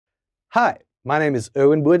Hi, my name is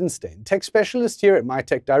Erwin Bodenstein, tech specialist here at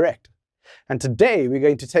MiTech Direct. And today we're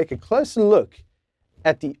going to take a closer look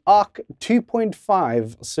at the ARC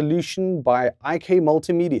 2.5 solution by IK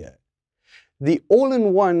Multimedia, the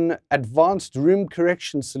all-in-one advanced room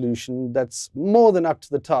correction solution that's more than up to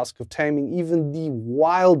the task of taming even the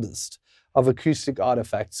wildest of acoustic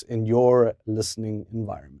artifacts in your listening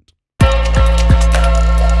environment.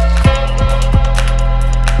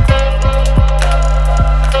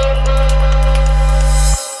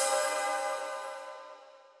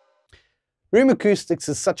 Room acoustics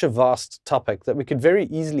is such a vast topic that we could very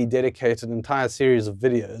easily dedicate an entire series of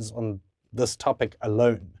videos on this topic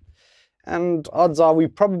alone. And odds are we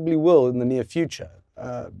probably will in the near future.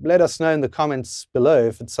 Let us know in the comments below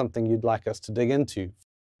if it's something you'd like us to dig into.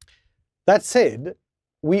 That said,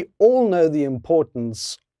 we all know the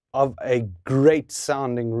importance of a great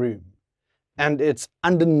sounding room and its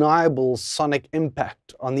undeniable sonic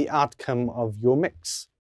impact on the outcome of your mix.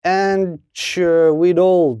 And sure, we'd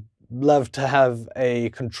all love to have a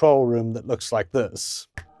control room that looks like this.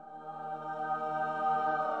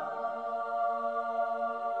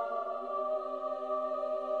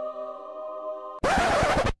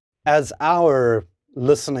 As our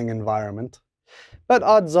listening environment, but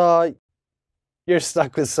odds are you're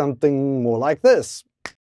stuck with something more like this.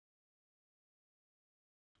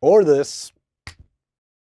 Or this.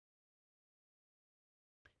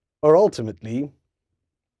 Or ultimately,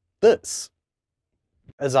 this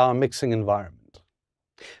as our mixing environment.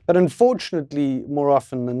 But unfortunately, more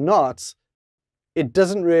often than not, it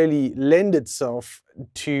doesn't really lend itself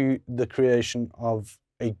to the creation of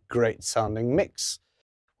a great sounding mix.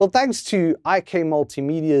 Well, thanks to IK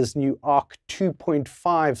Multimedia's new ARC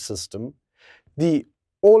 2.5 system, the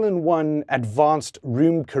all-in-one advanced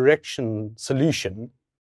room correction solution,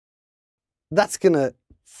 that's gonna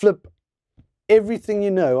flip everything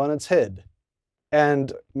you know on its head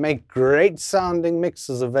and make great sounding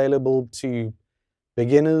mixes available to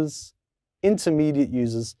beginners, intermediate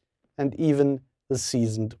users, and even the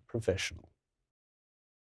seasoned professional.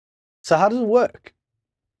 So how does it work?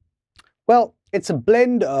 Well, it's a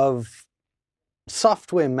blend of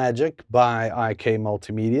software magic by IK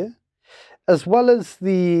Multimedia, as well as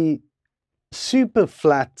the super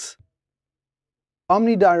flat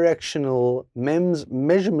omnidirectional MEMS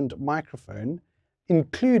measurement microphone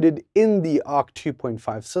included in the ARC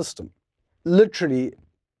 2.5 system. Literally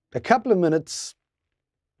a couple of minutes,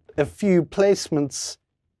 a few placements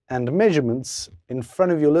and measurements in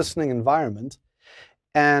front of your listening environment,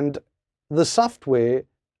 and the software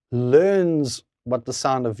learns what the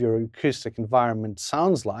sound of your acoustic environment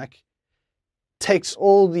sounds like, takes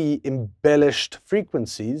all the embellished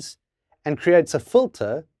frequencies and creates a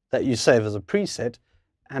filter that you save as a preset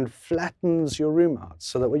and flattens your room out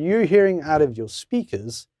so that what you're hearing out of your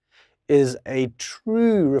speakers is a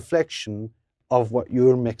true reflection of what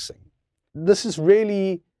you're mixing. This is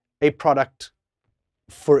really a product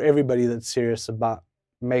for everybody that's serious about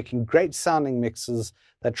making great sounding mixes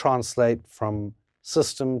that translate from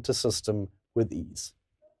system to system with ease.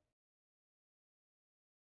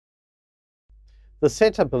 The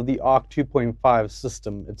setup of the ARC 2.5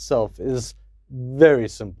 system itself is very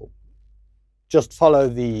simple. Just follow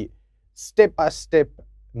the step-by-step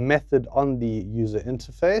method on the user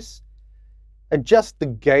interface. Adjust the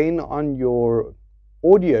gain on your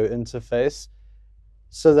audio interface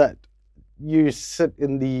so that you sit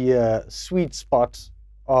in the sweet spot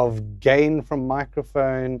of gain from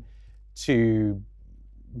microphone to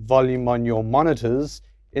volume on your monitors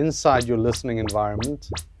inside your listening environment,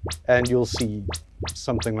 and you'll see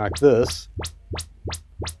something like this.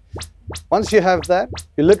 Once you have that,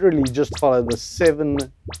 you literally just follow the 7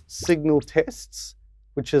 signal tests,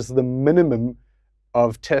 which is the minimum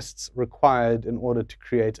of tests required in order to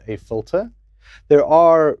create a filter. There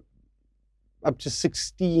are up to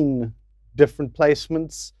 16 different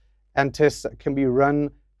placements and tests that can be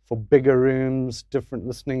run for bigger rooms, different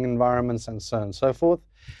listening environments, and so on and so forth.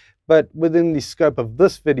 But within the scope of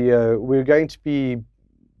this video, we're going to be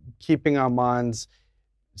keeping our minds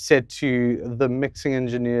set to the mixing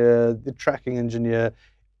engineer, the tracking engineer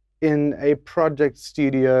in a project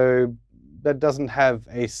studio that doesn't have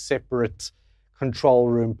a separate control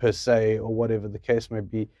room per se, or whatever the case may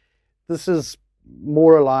be. This is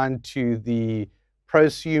more aligned to the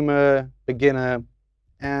prosumer, beginner,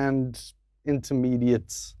 and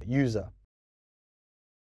intermediate user.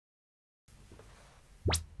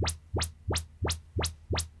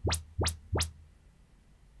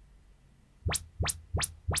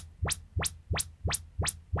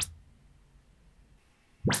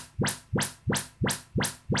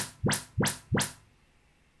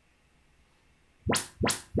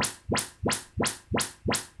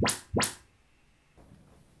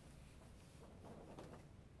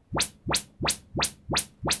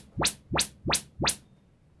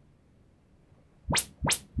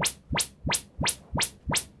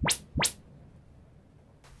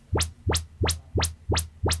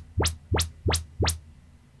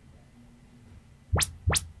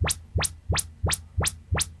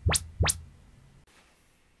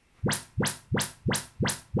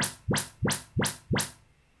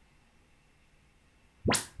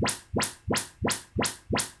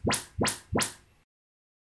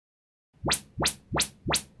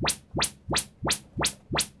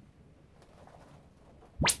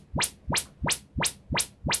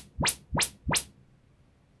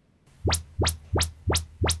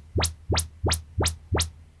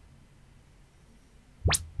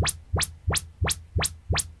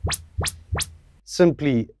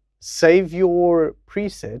 simply save your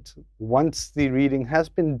preset once the reading has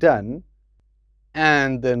been done,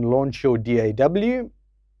 and then launch your DAW.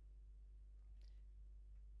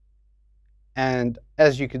 And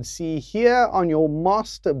as you can see here on your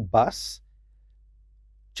master bus,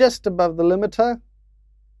 just above the limiter,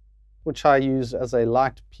 which I use as a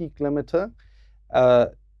light peak limiter,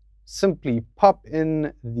 simply pop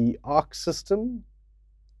in the ARC system,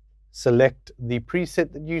 select the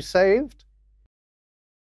preset that you saved,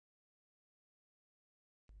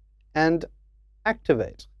 and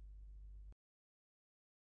activate.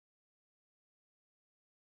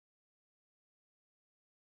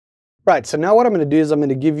 Right, so now what I'm going to do is I'm going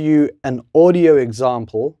to give you an audio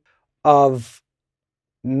example of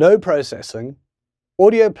no processing,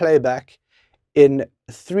 audio playback in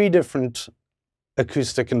 3 different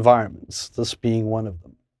acoustic environments, this being one of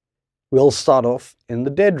them. We'll start off in the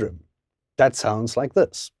dead room. That sounds like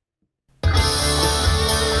this.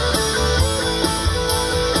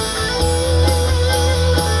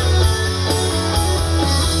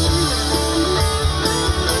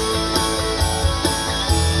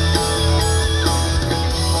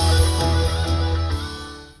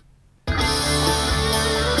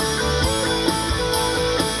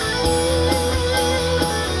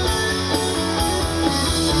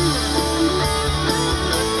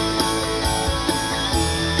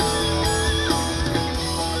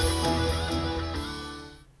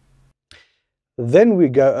 Then we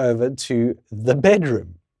go over to the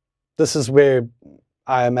bedroom. This is where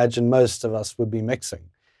I imagine most of us would be mixing.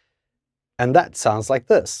 And that sounds like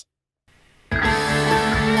this.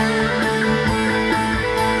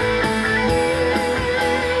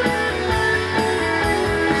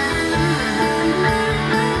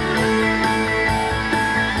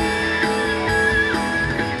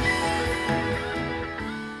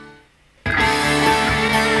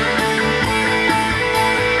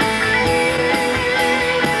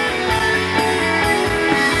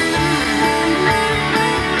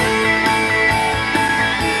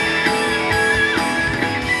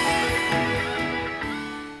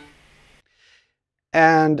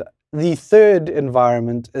 And the third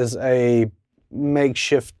environment is a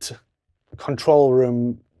makeshift control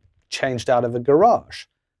room changed out of a garage.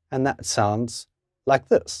 And that sounds like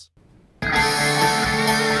this.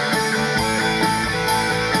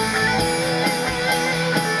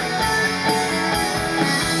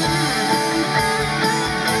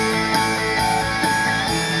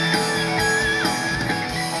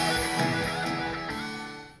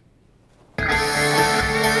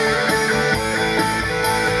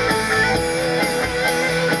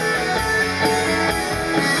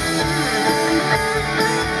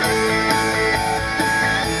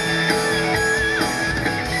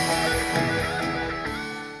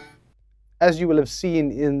 As you will have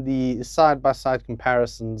seen in the side-by-side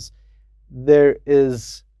comparisons, there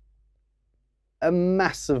is a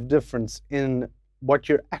massive difference in what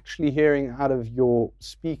you're actually hearing out of your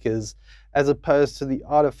speakers as opposed to the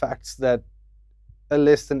artifacts that a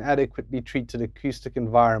less than adequately treated acoustic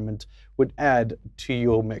environment would add to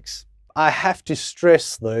your mix. I have to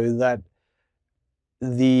stress, though, that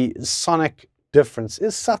the sonic difference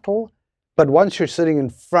is subtle, but once you're sitting in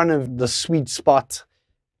front of the sweet spot,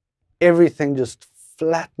 everything just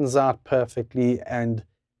flattens out perfectly, and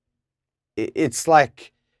it's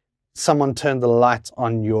like someone turned the light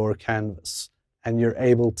on your canvas and you're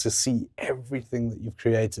able to see everything that you've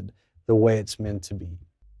created the way it's meant to be.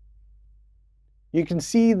 You can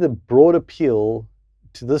see the broad appeal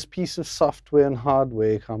to this piece of software and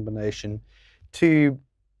hardware combination to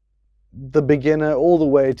the beginner all the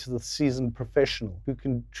way to the seasoned professional who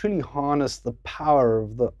can truly harness the power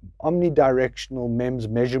of the omnidirectional MEMS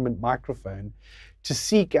measurement microphone to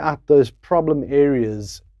seek out those problem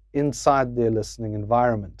areas inside their listening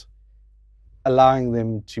environment, allowing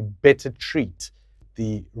them to better treat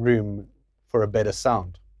the room for a better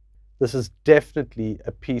sound. This is definitely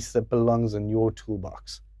a piece that belongs in your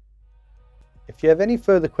toolbox. If you have any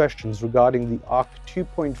further questions regarding the ARC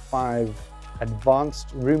 2.5 Advanced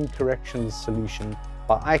Room Corrections Solution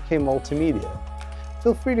by IK Multimedia,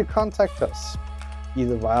 feel free to contact us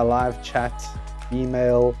either via live chat,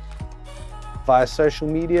 email, via social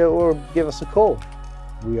media, or give us a call.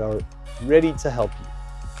 We are ready to help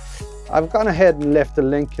you. I've gone ahead and left a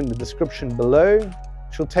link in the description below,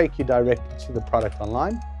 which will take you directly to the product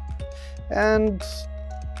online. And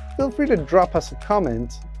feel free to drop us a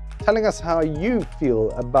comment telling us how you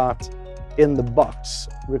feel about in-the-box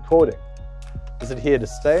recording. Is it here to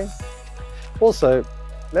stay? Also,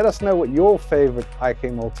 let us know what your favorite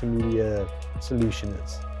IK Multimedia solution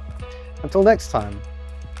is. Until next time,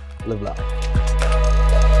 live loud.